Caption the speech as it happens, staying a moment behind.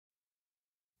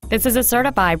This is a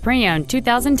certified pre-owned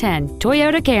 2010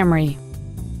 Toyota Camry.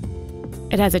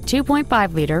 It has a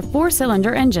 2.5-liter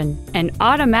four-cylinder engine, an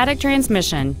automatic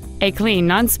transmission, a clean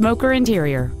non-smoker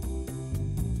interior.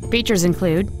 Features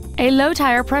include a low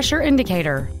tire pressure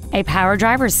indicator, a power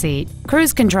driver's seat,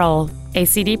 cruise control, a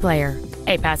CD player,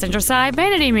 a passenger side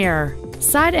vanity mirror,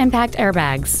 side impact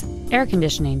airbags, air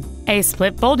conditioning, a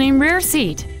split folding rear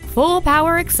seat, full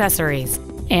power accessories,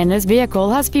 and this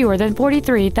vehicle has fewer than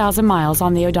 43,000 miles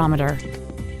on the odometer.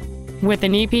 With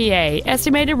an EPA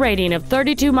estimated rating of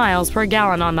 32 miles per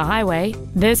gallon on the highway,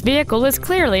 this vehicle is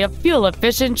clearly a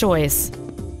fuel-efficient choice.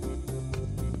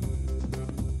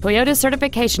 Toyota's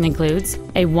certification includes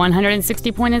a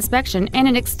 160-point inspection and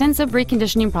an extensive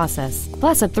reconditioning process,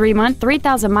 plus a 3-month,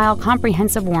 3,000-mile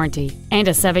comprehensive warranty and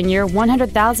a 7-year,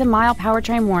 100,000-mile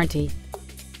powertrain warranty.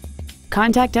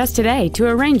 Contact us today to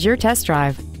arrange your test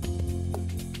drive.